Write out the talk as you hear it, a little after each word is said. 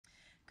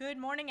Good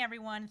morning,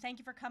 everyone. Thank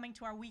you for coming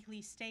to our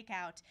weekly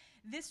stakeout.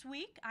 This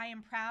week, I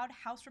am proud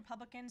House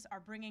Republicans are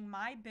bringing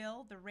my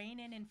bill, the Rein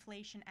in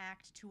Inflation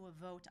Act, to a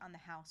vote on the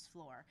House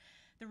floor.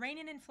 The Rein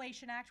in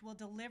Inflation Act will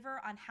deliver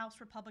on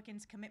House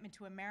Republicans' commitment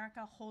to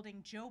America,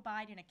 holding Joe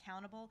Biden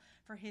accountable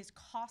for his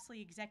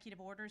costly executive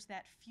orders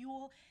that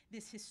fuel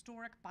this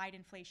historic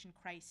Bidenflation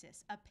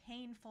crisis, a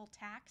painful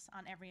tax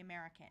on every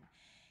American.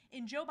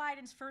 In Joe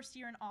Biden's first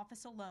year in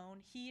office alone,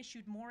 he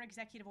issued more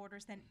executive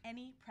orders than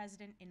any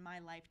president in my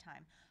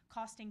lifetime,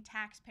 costing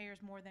taxpayers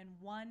more than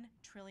 $1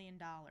 trillion.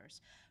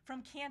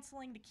 From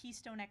canceling the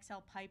Keystone XL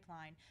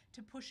pipeline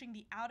to pushing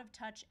the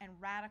out-of-touch and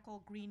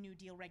radical Green New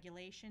Deal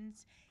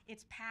regulations,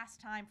 it's past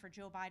time for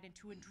Joe Biden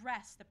to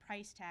address the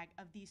price tag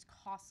of these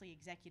costly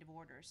executive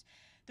orders.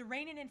 The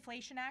Rein in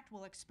Inflation Act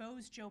will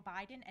expose Joe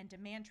Biden and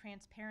demand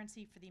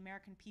transparency for the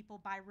American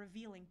people by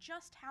revealing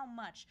just how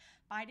much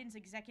Biden's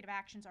executive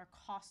actions are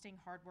costing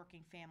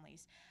hardworking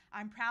families.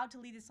 I'm proud to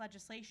lead this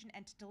legislation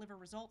and to deliver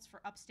results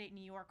for upstate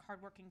New York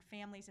hardworking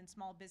families and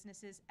small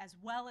businesses, as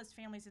well as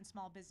families and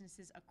small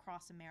businesses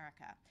across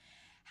America.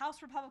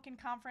 House Republican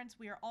Conference,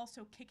 we are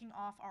also kicking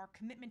off our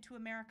commitment to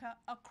America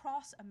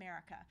across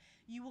America.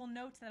 You will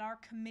note that our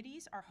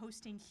committees are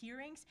hosting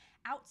hearings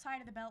outside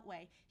of the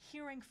Beltway,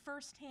 hearing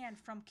firsthand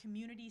from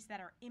communities that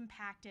are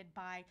impacted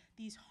by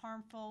these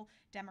harmful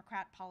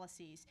Democrat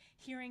policies.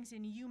 Hearings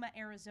in Yuma,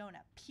 Arizona,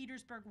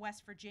 Petersburg,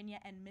 West Virginia,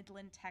 and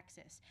Midland,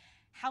 Texas.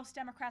 House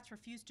Democrats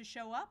refuse to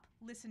show up,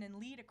 listen, and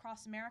lead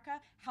across America.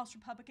 House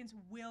Republicans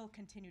will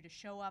continue to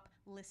show up,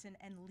 listen,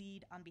 and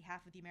lead on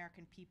behalf of the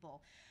American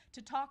people.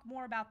 To talk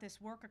more about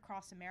this work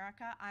across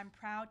America, I'm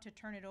proud to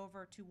turn it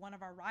over to one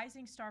of our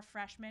Rising Star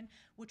freshmen,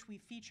 which we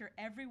feature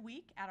every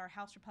week at our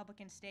House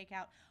Republican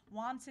Stakeout,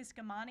 Juan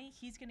Ciscomani.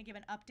 He's going to give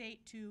an update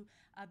to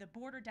the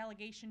border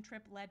delegation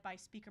trip led by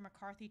Speaker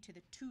McCarthy to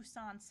the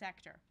Tucson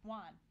sector.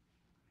 Juan.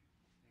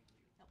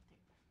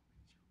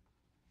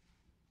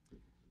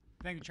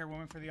 Thank you,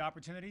 Chairwoman, for the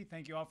opportunity.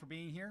 Thank you all for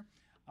being here.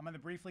 I'm going to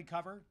briefly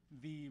cover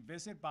the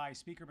visit by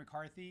Speaker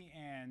McCarthy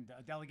and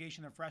a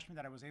delegation of freshmen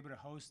that I was able to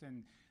host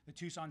in the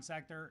Tucson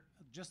sector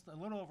just a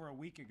little over a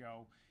week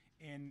ago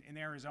in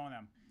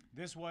Arizona.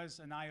 This was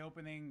an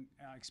eye-opening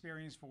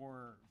experience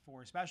for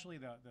especially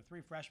the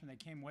three freshmen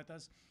that came with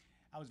us.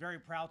 I was very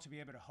proud to be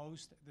able to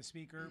host the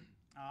Speaker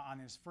on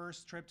his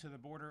first trip to the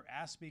border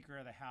as Speaker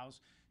of the House,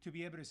 to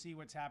be able to see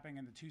what's happening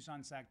in the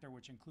Tucson sector,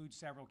 which includes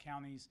several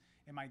counties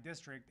in my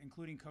district,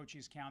 including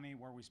Cochise County,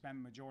 where we spend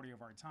the majority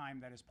of our time,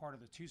 that is part of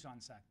the Tucson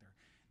sector.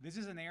 This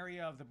is an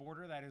area of the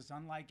border that is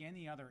unlike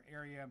any other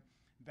area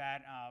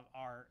that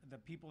the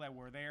people that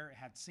were there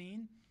had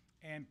seen.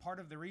 And part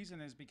of the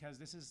reason is because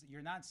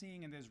you're not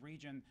seeing in this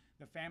region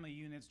the family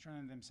units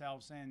turning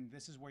themselves in.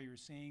 This is where you're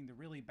seeing the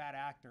really bad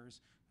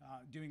actors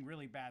doing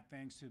really bad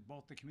things to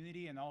both the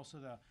community and also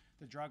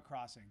the drug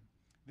crossing.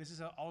 This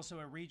is also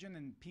a region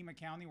in Pima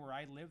County where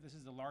I live. This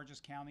is the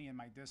largest county in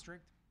my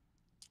district,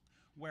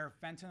 where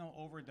fentanyl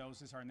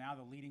overdoses are now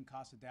the leading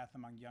cause of death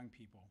among young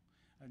people,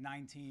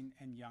 19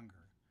 and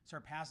younger,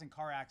 surpassing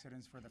car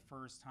accidents for the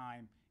first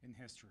time in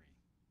history.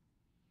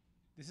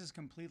 This is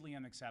completely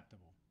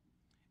unacceptable.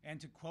 And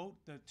to quote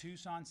the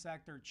Tucson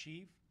sector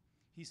chief,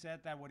 he said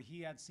that what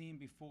he had seen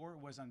before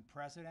was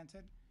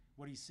unprecedented.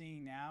 What he's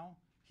seeing now,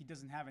 he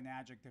doesn't have an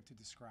adjective to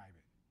describe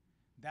it.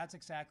 That's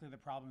exactly the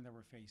problem that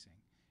we're facing.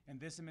 And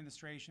this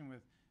administration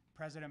with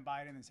President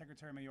Biden and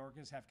Secretary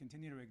Mayorkas have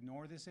continued to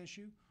ignore this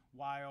issue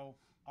while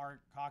our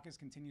caucus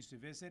continues to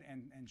visit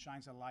and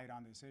shines a light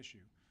on this issue.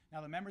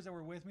 Now, the members that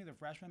were with me, the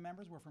freshman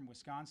members, were from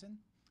Wisconsin,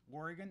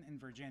 Oregon,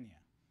 and Virginia.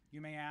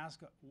 You may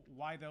ask,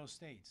 why those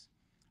states?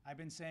 I've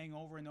been saying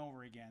over and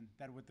over again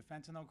that with the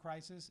fentanyl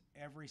crisis,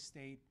 every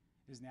state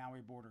is now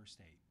a border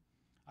state.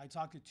 I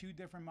talked to two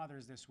different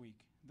mothers this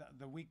week,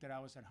 the week that I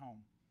was at home,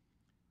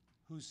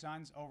 whose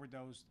sons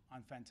overdosed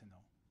on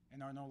fentanyl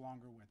and are no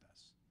longer with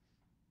us.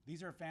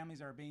 These are families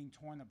that are being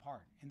torn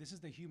apart, and this is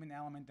the human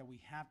element that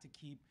we have to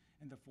keep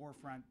in the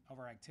forefront of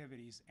our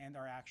activities and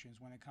our actions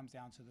when it comes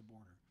down to the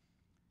border.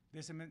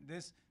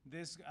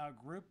 This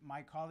group,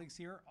 my colleagues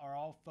here, are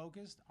all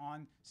focused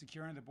on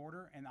securing the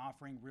border and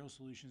offering real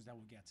solutions that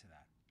will get to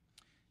that.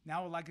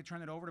 Now I would like to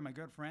turn it over to my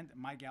good friend,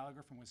 Mike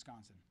Gallagher from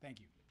Wisconsin. Thank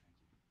you.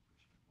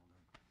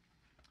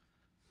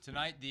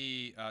 Tonight,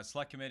 the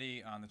Select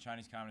Committee on the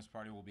Chinese Communist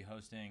Party will be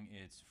hosting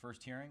its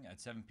first hearing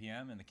at 7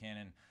 p.m. in the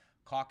Cannon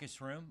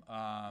Caucus Room.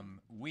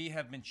 We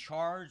have been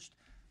charged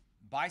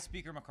by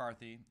Speaker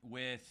McCarthy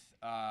with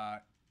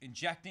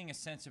injecting a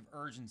sense of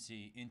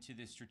urgency into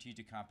this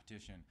strategic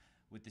competition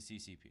with the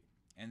CCP.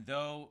 And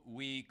though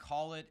we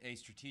call it a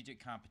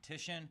strategic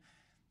competition,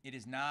 it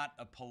is not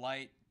a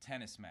polite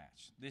tennis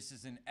match. This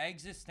is an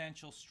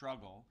existential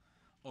struggle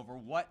over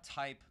what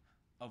type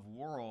of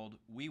world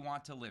we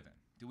want to live in.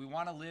 Do we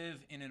want to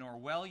live in an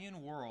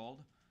Orwellian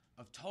world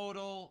of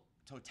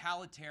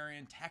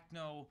totalitarian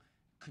techno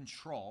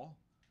control,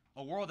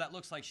 a world that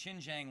looks like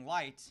Xinjiang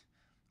light,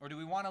 or do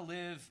we want to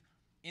live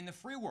in the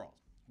free world,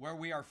 where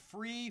we are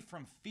free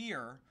from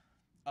fear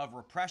of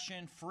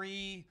repression,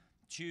 free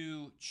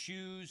to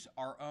choose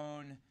our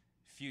own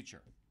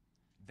future?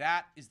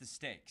 That is the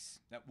stakes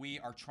that we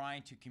are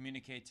trying to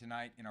communicate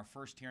tonight in our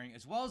first hearing,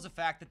 as well as the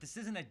fact that this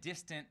isn't a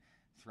distant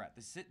threat.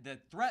 The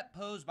threat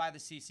posed by the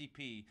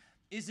CCP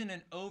isn't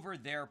an over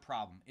there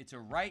problem. It's a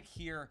right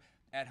here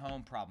at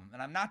home problem.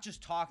 And I'm not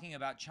just talking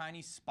about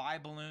Chinese spy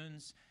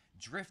balloons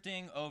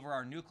drifting over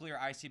our nuclear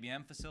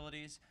ICBM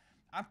facilities.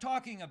 I'm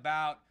talking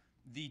about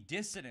the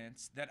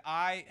dissidents that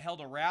I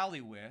held a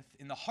rally with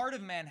in the heart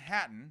of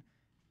Manhattan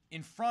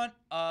in front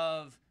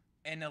of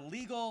an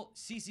illegal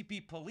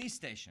CCP police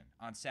station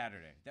on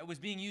Saturday that was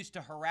being used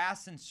to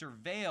harass and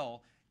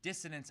surveil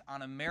dissidents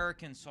on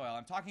American soil.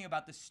 I'm talking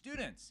about the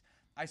students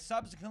I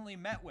subsequently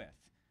met with,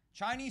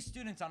 Chinese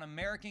students on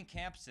American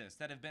campuses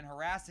that have been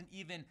harassed and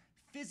even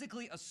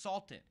physically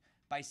assaulted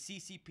by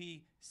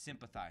CCP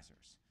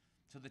sympathizers.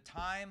 So the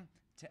time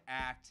to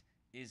act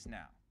is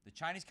now. The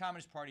Chinese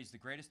Communist Party is the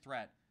greatest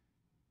threat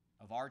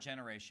of our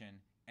generation,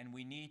 and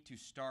we need to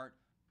start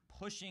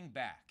pushing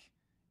back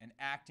and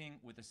acting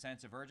with a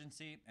sense of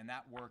urgency, and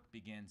that work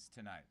begins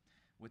tonight.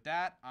 With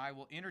that, I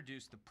will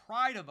introduce the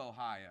pride of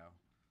Ohio,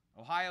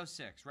 Ohio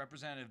 6,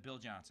 Representative Bill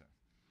Johnson.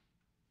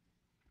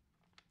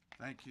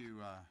 Thank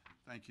you,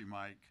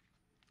 Mike.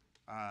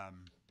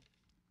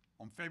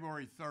 On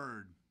February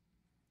 3rd,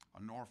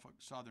 a Norfolk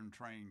Southern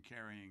train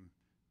carrying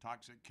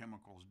toxic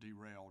chemicals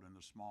derailed in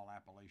the small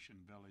Appalachian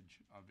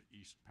village of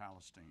East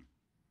Palestine,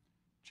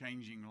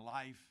 changing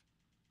life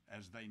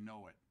as they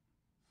know it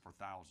for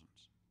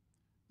thousands.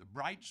 The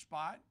bright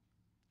spot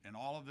in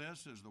all of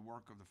this is the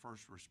work of the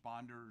first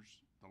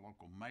responders, the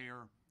local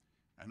mayor,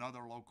 and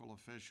other local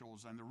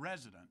officials, and the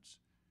residents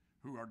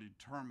who are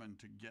determined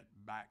to get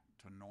back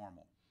to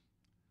normal.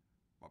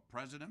 But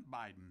President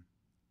Biden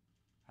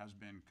has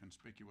been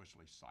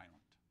conspicuously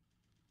silent.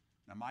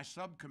 Now, my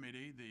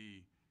subcommittee,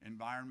 the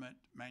Environment,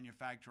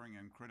 Manufacturing,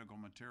 and Critical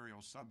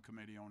Materials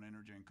Subcommittee on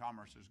Energy and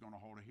Commerce, is going to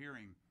hold a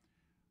hearing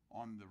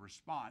on the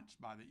response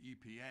by the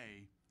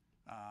EPA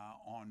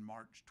on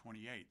March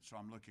 28th, so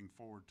I'm looking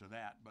forward to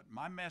that. But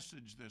my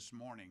message this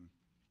morning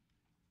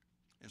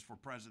is for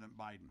President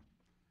Biden.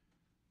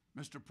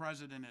 Mr.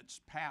 President,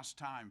 it's past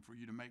time for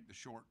you to make the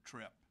short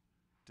trip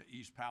to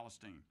East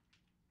Palestine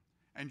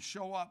and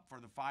show up for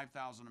the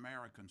 5,000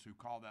 Americans who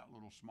call that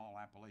little small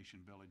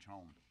Appalachian village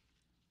home.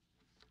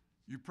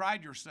 You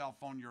pride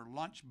yourself on your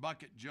Lunch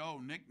Bucket Joe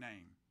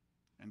nickname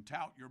and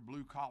tout your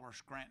blue-collar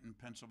Scranton,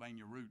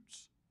 Pennsylvania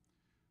roots.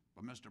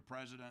 But Mr.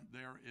 President,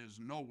 there is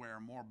nowhere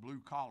more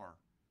blue-collar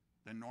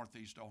than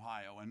Northeast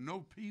Ohio, and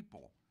no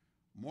people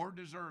more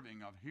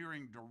deserving of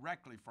hearing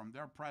directly from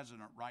their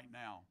president right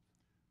now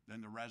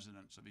than the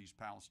residents of East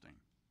Palestine.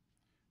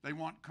 They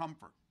want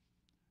comfort.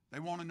 They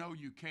want to know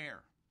you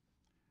care.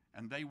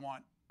 And they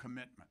want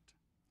commitment.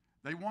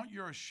 They want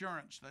your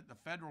assurance that the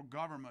federal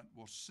government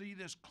will see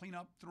this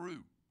cleanup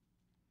through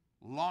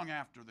long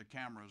after the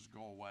cameras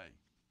go away.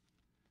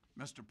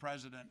 Mr.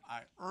 President,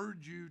 I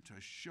urge you to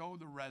show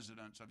the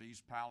residents of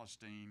East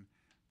Palestine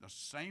the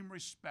same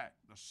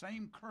respect, the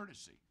same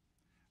courtesy,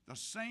 the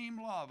same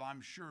love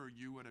I'm sure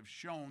you would have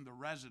shown the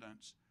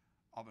residents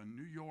of a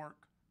New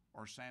York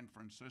or San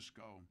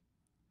Francisco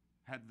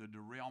had the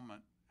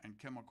derailment and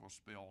chemical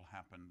spill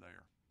happened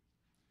there.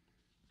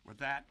 With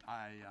that,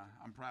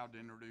 I'm proud to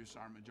introduce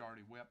our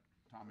Majority Whip,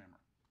 Tom Emmer.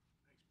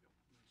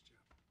 Thanks, Bill.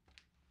 Nice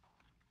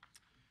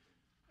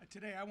job.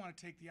 Today, I want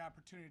to take the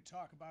opportunity to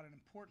talk about an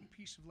important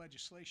piece of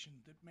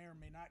legislation that may or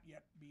may not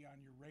yet be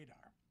on your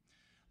radar.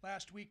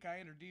 Last week,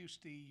 I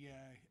introduced the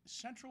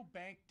Central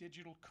Bank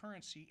Digital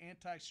Currency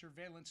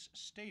Anti-Surveillance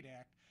State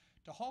Act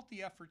to halt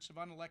the efforts of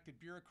unelected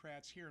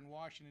bureaucrats here in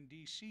Washington,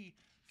 D.C.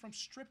 from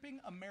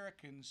stripping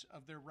Americans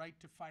of their right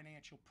to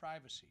financial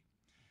privacy.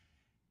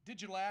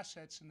 Digital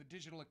assets in the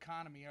digital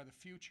economy are the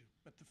future,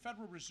 but the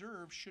Federal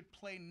Reserve should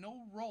play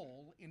no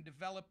role in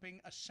developing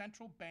a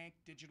central bank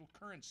digital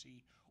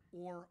currency,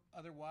 or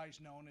otherwise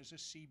known as a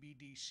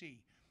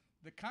CBDC.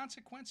 The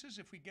consequences,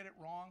 if we get it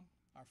wrong,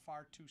 are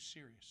far too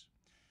serious.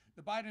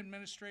 The Biden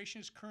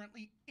administration is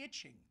currently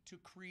itching to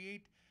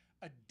create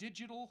a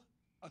digital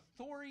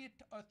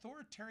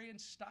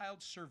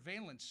authoritarian-styled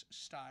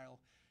surveillance-style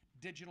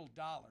digital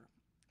dollar.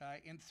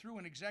 And through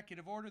an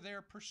executive order, they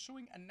are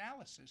pursuing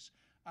analysis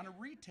on a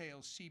retail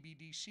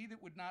CBDC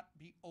that would not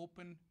be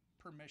open,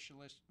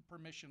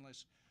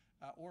 permissionless,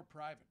 or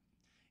private.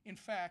 In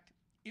fact,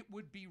 it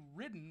would be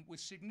ridden with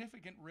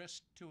significant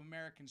risk to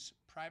Americans'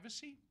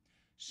 privacy,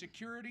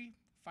 security,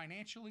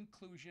 financial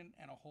inclusion,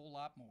 and a whole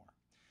lot more.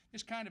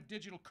 This kind of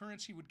digital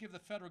currency would give the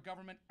federal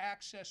government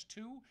access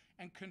to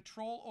and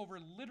control over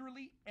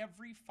literally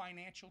every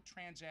financial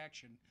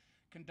transaction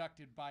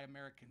conducted by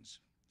Americans.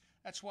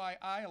 That's why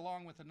I,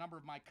 along with a number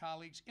of my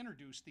colleagues,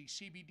 introduced the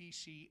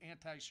CBDC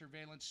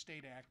Anti-Surveillance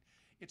State Act.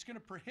 It's going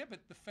to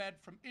prohibit the Fed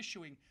from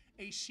issuing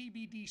a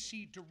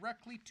CBDC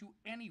directly to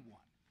anyone.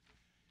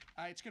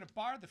 It's going to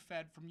bar the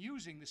Fed from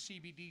using the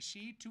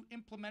CBDC to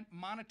implement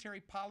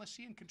monetary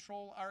policy and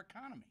control our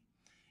economy.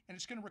 And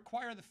it's going to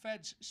require the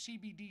Fed's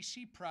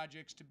CBDC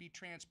projects to be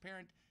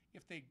transparent,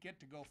 if they get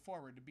to go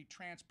forward, to be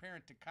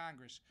transparent to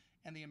Congress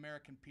and the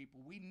American people.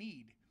 We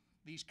need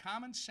these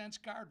common sense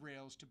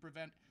guardrails to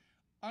prevent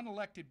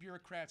unelected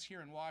bureaucrats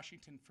here in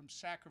Washington from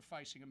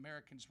sacrificing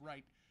Americans'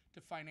 right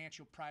to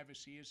financial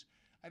privacy, as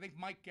I think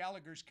Mike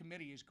Gallagher's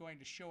committee is going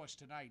to show us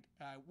tonight.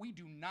 We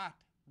do not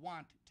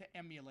want to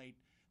emulate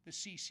the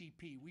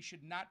CCP. We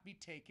should not be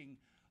taking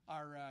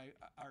our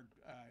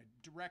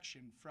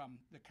direction from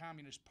the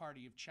Communist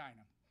Party of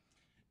China.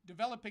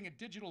 Developing a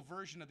digital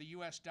version of the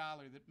U.S.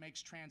 dollar that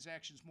makes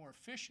transactions more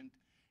efficient,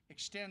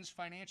 extends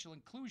financial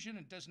inclusion,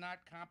 and does not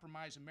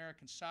compromise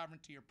American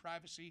sovereignty or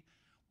privacy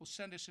will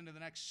send us into the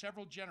next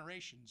several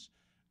generations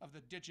of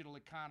the digital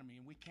economy,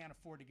 and we can't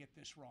afford to get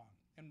this wrong.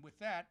 And with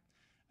that,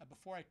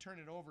 before I turn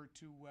it over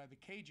to the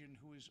Cajun,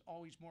 who is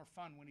always more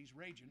fun when he's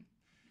raging,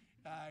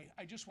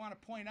 I just want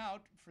to point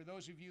out, for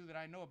those of you that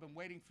I know have been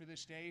waiting for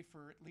this day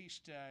for at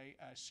least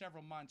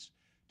several months,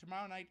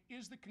 tomorrow night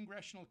is the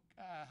Congressional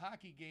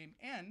Hockey game,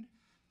 and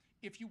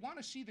if you want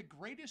to see the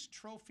greatest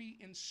trophy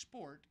in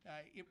sport,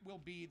 it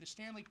will be the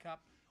Stanley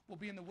Cup. Will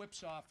be in the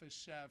Whip's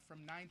office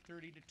from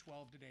 9:30 to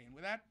 12 today. And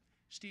with that,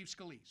 Steve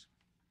Scalise.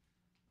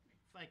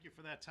 Thank you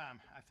for that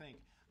time, I think.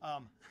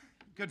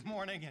 Good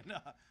morning, and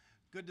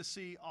good to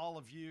see all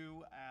of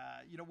you.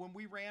 When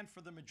we ran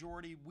for the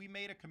majority, we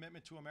made a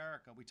commitment to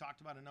America. We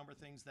talked about a number of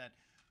things that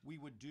we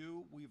would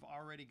do. We've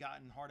already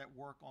gotten hard at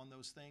work on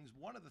those things.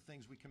 One of the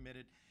things we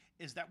committed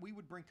is that we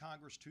would bring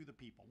Congress to the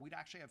people. We'd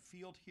actually have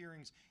field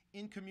hearings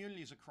in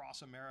communities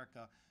across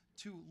America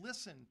to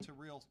listen to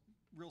real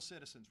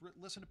citizens,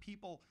 listen to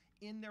people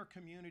in their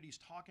communities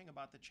talking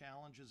about the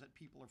challenges that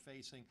people are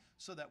facing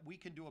so that we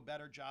can do a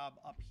better job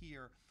up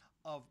here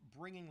of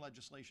bringing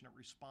legislation that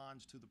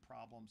responds to the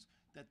problems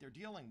that they're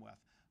dealing with.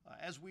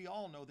 As we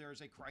all know, there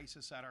is a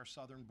crisis at our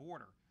southern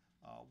border.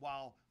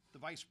 While the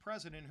vice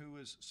president, who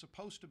is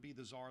supposed to be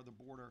the czar of the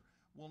border,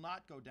 will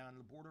not go down to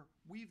the border,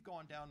 we've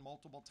gone down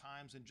multiple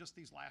times. In just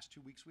these last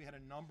 2 weeks, we had a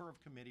number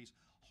of committees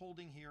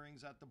holding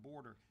hearings at the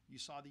border. You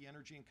saw the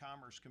Energy and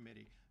Commerce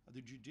Committee,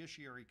 the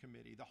Judiciary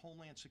Committee, the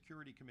Homeland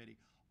Security Committee,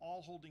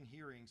 all holding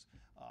hearings.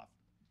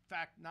 In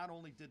fact, not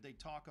only did they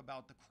talk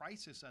about the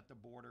crisis at the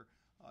border,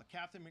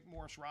 Captain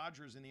McMorris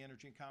Rogers in the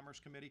Energy and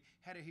Commerce Committee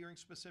had a hearing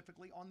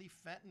specifically on the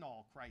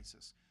fentanyl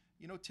crisis.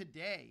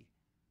 Today,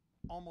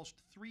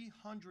 almost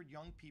 300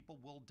 young people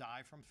will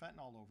die from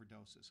fentanyl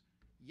overdoses.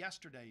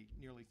 Yesterday,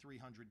 nearly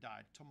 300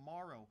 died.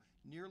 Tomorrow,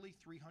 nearly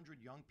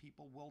 300 young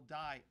people will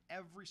die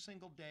every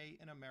single day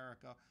in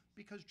America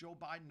because Joe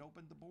Biden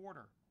opened the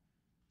border.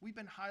 We've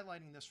been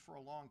highlighting this for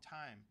a long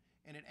time,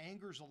 and it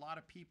angers a lot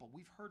of people.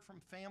 We've heard from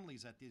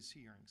families at these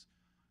hearings.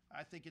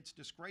 I think it's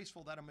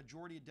disgraceful that a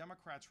majority of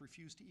Democrats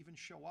refuse to even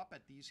show up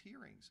at these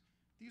hearings.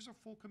 These are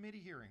full committee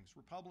hearings,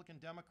 Republican,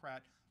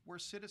 Democrat, where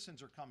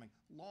citizens are coming.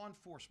 Law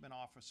enforcement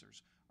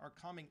officers are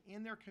coming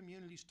in their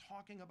communities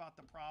talking about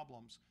the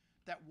problems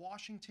that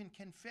Washington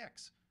can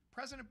fix.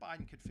 President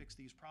Biden could fix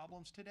these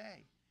problems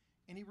today,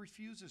 and he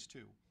refuses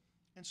to.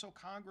 And so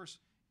Congress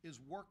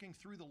is working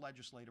through the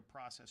legislative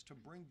process to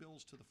bring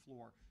bills to the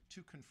floor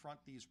to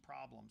confront these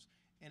problems.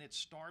 And it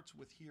starts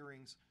with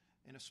hearings,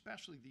 and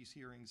especially these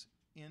hearings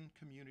in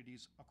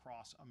communities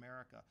across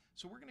America.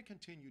 So we're going to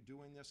continue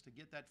doing this to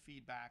get that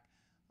feedback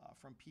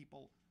from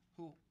people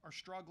who are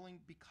struggling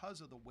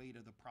because of the weight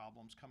of the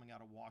problems coming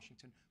out of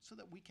Washington, so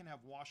that we can have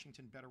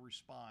Washington better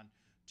respond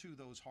to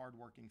those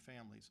hardworking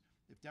families.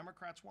 If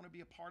Democrats want to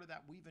be a part of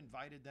that, we've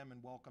invited them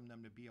and welcomed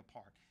them to be a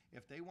part.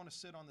 If they want to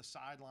sit on the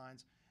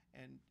sidelines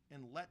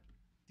and let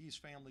these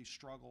families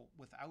struggle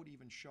without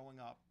even showing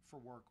up for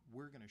work,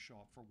 we're going to show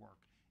up for work,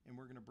 and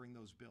we're going to bring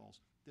those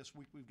bills. This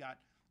week we've got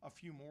a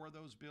few more of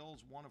those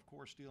bills. One, of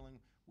course, dealing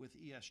with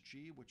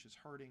ESG, which is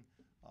hurting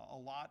a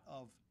lot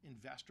of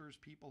investors,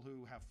 people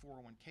who have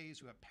 401ks,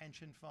 who have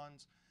pension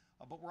funds.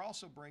 But we're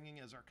also bringing,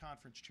 as our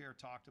conference chair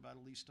talked about,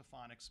 Elise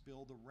Stefanik's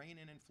bill, the Rein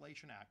in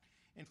Inflation Act.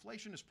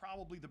 Inflation is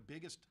probably the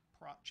biggest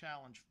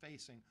challenge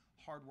facing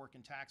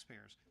hardworking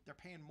taxpayers. They're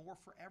paying more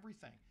for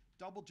everything.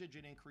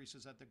 Double-digit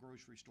increases at the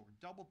grocery store,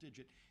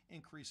 double-digit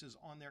increases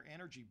on their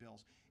energy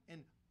bills.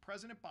 And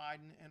President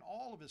Biden and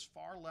all of his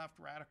far-left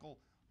radical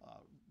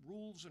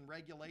rules and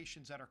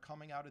regulations that are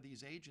coming out of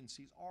these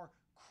agencies are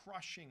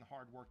crushing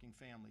hardworking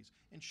families.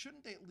 And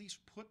shouldn't they at least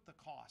put the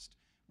cost?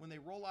 When they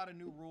roll out a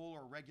new rule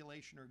or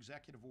regulation or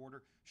executive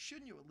order,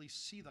 shouldn't you at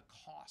least see the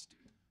cost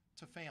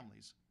to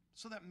families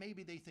so that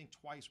maybe they think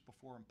twice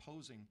before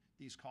imposing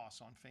these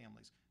costs on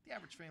families? The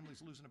average family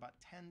is losing about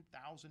 $10,000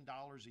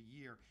 a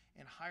year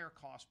in higher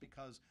costs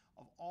because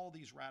of all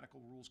these radical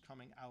rules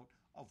coming out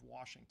of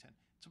Washington.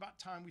 It's about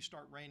time we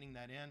start reining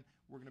that in.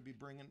 We're going to be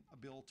bringing a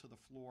bill to the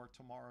floor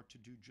tomorrow to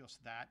do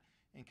just that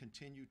and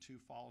continue to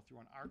follow through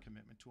on our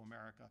commitment to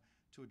America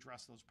to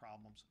address those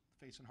problems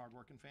facing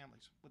hardworking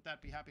families. With that,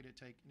 be happy to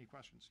take any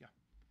questions. Yeah.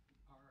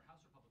 Are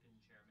House Republican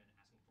chairmen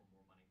asking for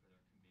more money for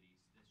their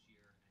committees this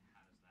year, and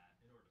how does that,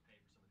 in order to pay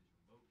for some of these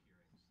remote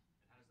hearings,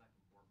 and how does that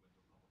comport with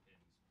Republicans'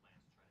 plans to try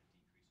to decrease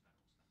federal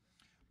spending?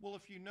 Well,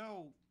 if you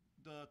know,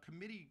 the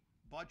committee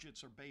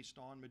budgets are based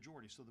on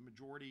majority. So the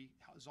majority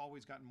has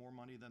always gotten more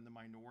money than the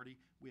minority.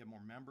 We have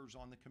more members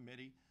on the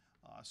committee.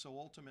 So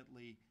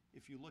ultimately,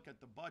 if you look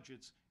at the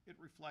budgets, it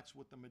reflects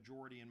what the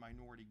majority and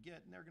minority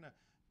get, and they're going to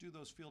do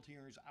those field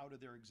hearings out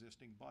of their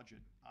existing budget.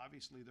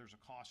 Obviously, there's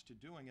a cost to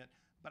doing it,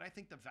 but I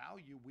think the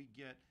value we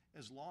get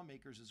as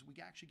lawmakers is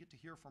we actually get to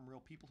hear from real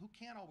people who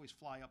can't always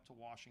fly up to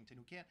Washington,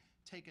 who can't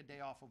take a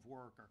day off of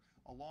work, or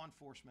a law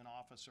enforcement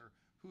officer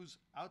who's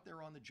out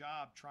there on the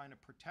job trying to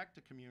protect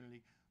a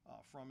community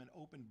from an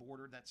open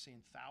border that's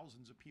seeing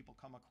thousands of people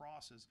come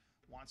across, as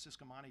Juan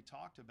Ciscomani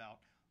talked about.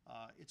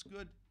 It's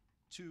good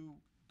to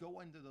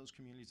go into those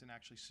communities and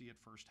actually see it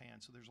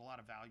firsthand. So there's a lot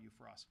of value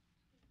for us.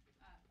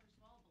 First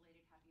of all,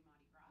 belated Happy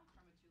Mardi Gras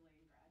from a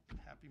Tulane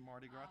grad. Happy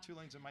Mardi Gras.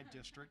 Tulane's in my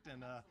district,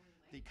 and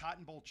Absolutely. the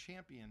Cotton Bowl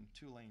champion,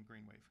 Tulane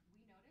Green Wave.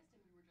 We noticed,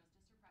 and we were just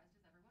as surprised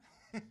as everyone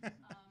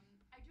else.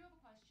 I do have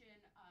a question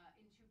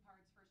in two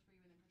parts, first for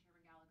you and then for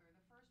Chairman Gallagher.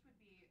 The first would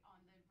be on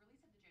the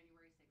release of the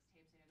January 6th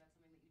tapes. I know that's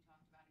something that you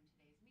talked about in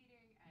today's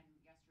meeting and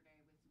yesterday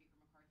with Speaker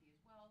McCarthy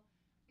as well.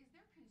 Is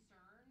there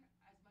concern,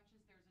 as much as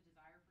there's a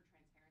desire for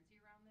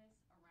transparency around this,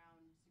 around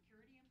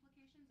security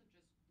implications of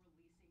just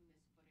releasing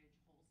this footage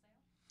wholesale?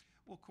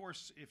 Well, of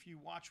course, if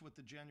you watch what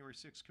the January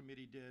 6th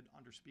committee did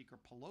under Speaker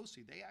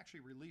Pelosi, they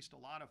actually released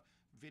a lot of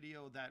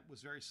video that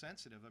was very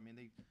sensitive. I mean,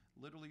 they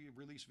literally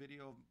released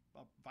video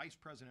of Vice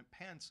President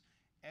Pence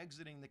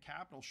exiting the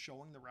Capitol,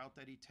 showing the route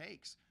that he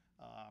takes.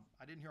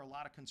 I didn't hear a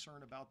lot of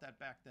concern about that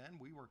back then.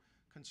 We were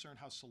concerned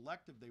how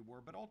selective they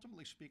were, but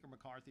ultimately Speaker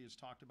McCarthy has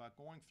talked about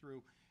going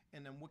through,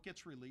 and then what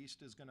gets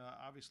released is going to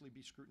obviously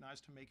be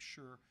scrutinized to make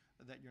sure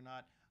that you're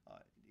not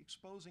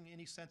exposing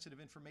any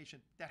sensitive information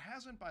that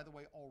hasn't, by the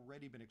way,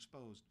 already been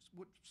exposed.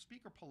 What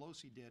Speaker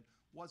Pelosi did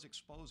was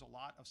expose a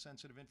lot of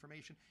sensitive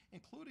information,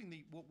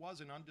 including what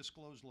was an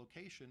undisclosed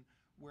location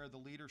where the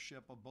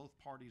leadership of both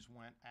parties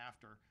went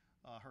after.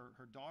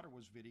 Her daughter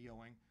was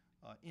videoing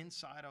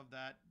inside of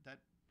that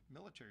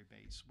military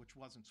base, which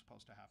wasn't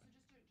supposed to happen.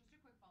 So just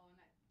a quick follow on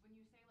that. When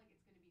you say like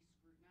it's going to be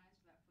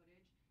scrutinized for that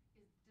footage,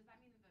 does that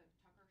mean that the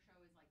Tucker show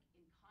is like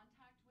in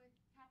contact with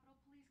Capitol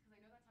Police? Because I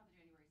know that's how the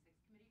January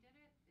 6th committee did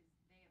it. Is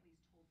they at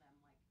least told them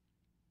like,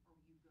 are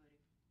you good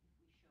if we show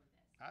this?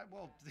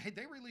 Well,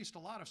 they released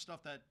a lot of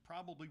stuff that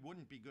probably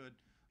wouldn't be good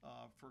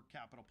for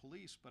Capitol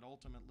Police, but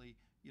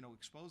ultimately,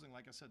 exposing,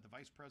 like I said, the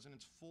vice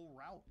president's full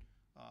route,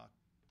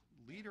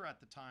 leader at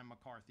the time,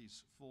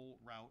 McCarthy's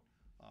full route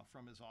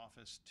from his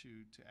office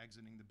to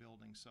exiting the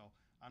building. So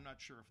I'm not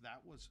sure if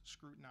that was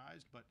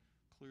scrutinized, but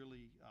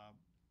clearly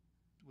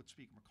what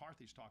Speaker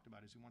McCarthy's talked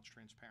about is he wants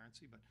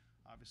transparency, but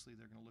obviously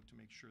they're going to look to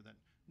make sure that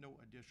no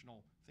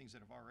additional things that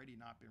have already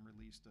not been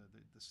released,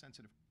 the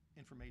sensitive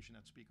information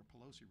that Speaker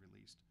Pelosi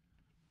released.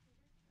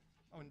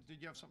 Oh, and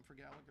did you have something for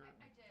Gallagher?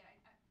 I did.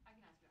 I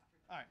can ask you after.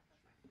 All right.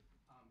 That's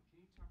fine.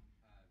 Can you talk,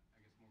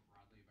 I guess, more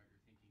broadly about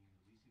your thinking in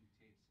releasing the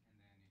tapes, and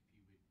then if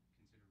you would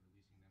consider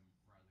releasing them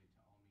broadly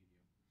to all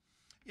media?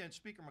 Yeah, and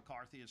Speaker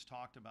McCarthy has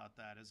talked about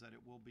that, is that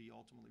it will be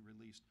ultimately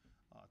released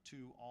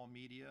to all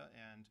media,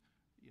 and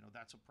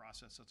that's a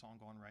process that's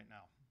ongoing right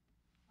now.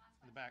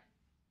 Last In the back.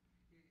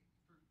 question.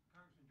 For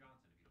Congressman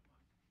Johnson, if you don't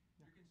mind,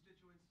 your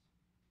constituents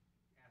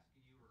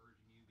asking you or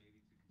urging you maybe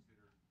to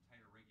consider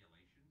tighter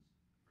regulations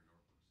for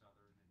Norfolk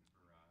Southern and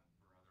for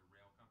other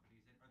rail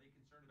companies, and are they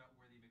concerned about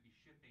where they may be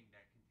shipping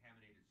that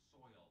contaminated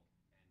soil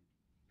and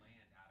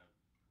land out of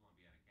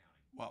Columbiana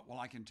County?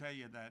 Well, I can tell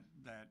you that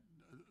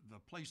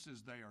the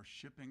places they are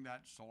shipping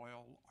that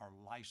soil are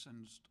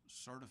licensed,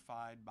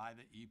 certified by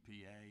the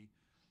EPA,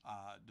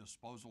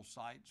 disposal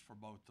sites for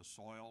both the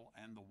soil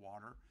and the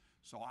water.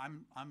 So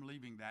I'm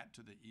leaving that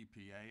to the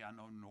EPA. I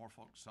know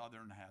Norfolk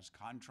Southern has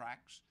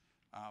contracts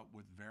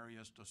with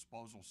various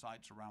disposal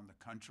sites around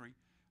the country.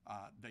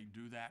 They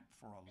do that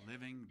for a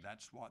living.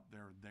 That's what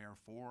they're there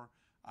for.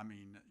 I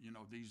mean,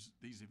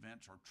 these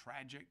events are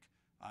tragic.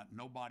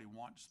 Nobody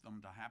wants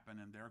them to happen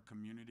in their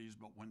communities,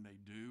 but when they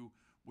do,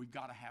 we've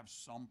got to have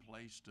some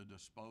place to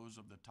dispose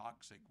of the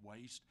toxic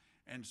waste.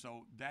 And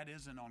so that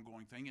is an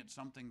ongoing thing. It's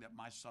something that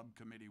my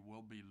subcommittee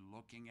will be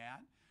looking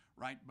at,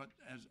 right? But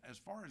as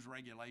far as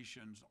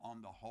regulations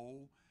on the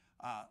whole,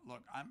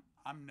 look,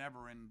 I'm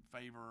never in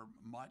favor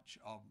much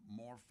of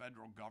more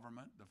federal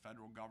government, the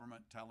federal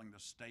government telling the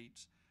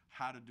states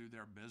how to do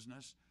their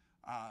business.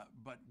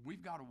 But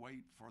we've got to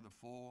wait for the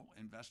full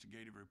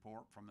investigative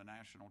report from the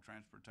National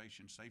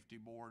Transportation Safety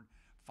Board,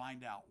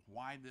 find out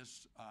why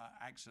this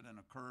accident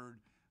occurred,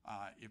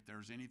 if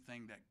there's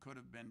anything that could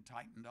have been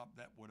tightened up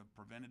that would have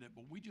prevented it.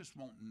 But we just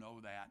won't know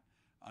that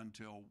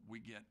until we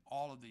get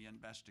all of the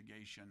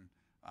investigation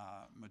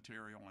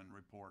material and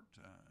report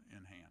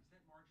in hand. Is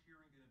that March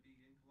hearing going to be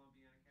in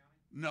Columbiana County?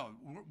 No,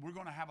 we're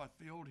going to have a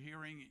field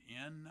hearing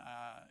in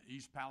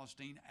East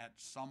Palestine at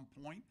some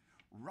point.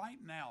 Right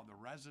now, the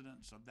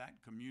residents of that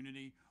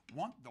community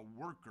want the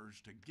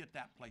workers to get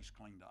that place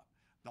cleaned up.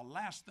 The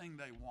last thing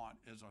they want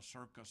is a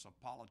circus of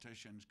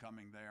politicians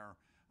coming there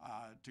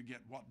to get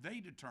what they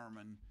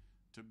determine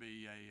to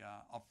be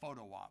a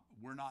photo op.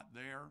 We're not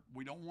there.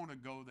 We don't want to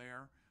go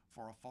there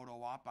for a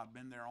photo op. I've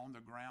been there on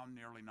the ground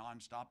nearly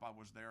nonstop. I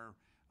was there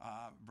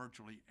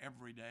virtually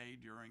every day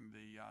during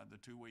the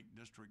 2-week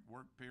district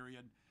work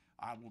period.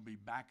 I will be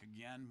back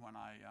again when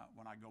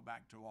I go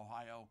back to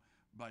Ohio.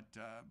 But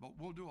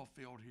we'll do a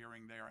field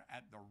hearing there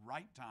at the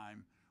right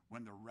time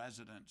when the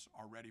residents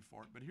are ready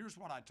for it. But here's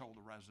what I told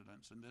the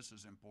residents, and this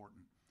is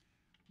important.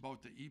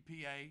 Both the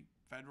EPA,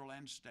 federal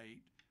and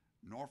state,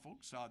 Norfolk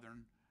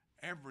Southern,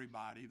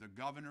 everybody, the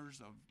governors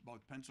of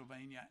both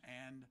Pennsylvania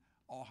and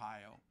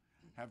Ohio,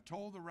 have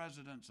told the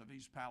residents of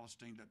East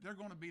Palestine that they're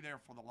going to be there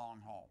for the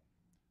long haul.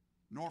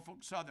 Norfolk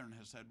Southern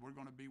has said, we're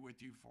going to be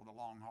with you for the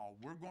long haul.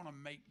 We're going to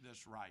make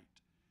this right.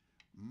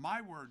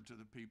 My word to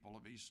the people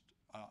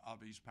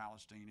of East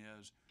Palestine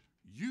is,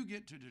 you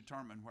get to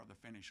determine where the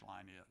finish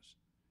line is.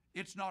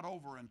 It's not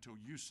over until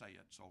you say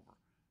it's over.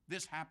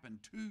 This happened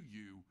to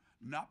you,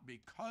 not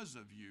because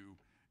of you,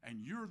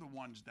 and you're the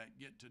ones that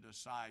get to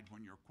decide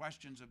when your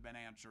questions have been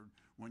answered,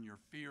 when your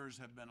fears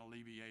have been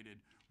alleviated,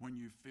 when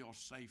you feel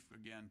safe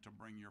again to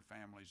bring your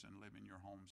families and live in your homes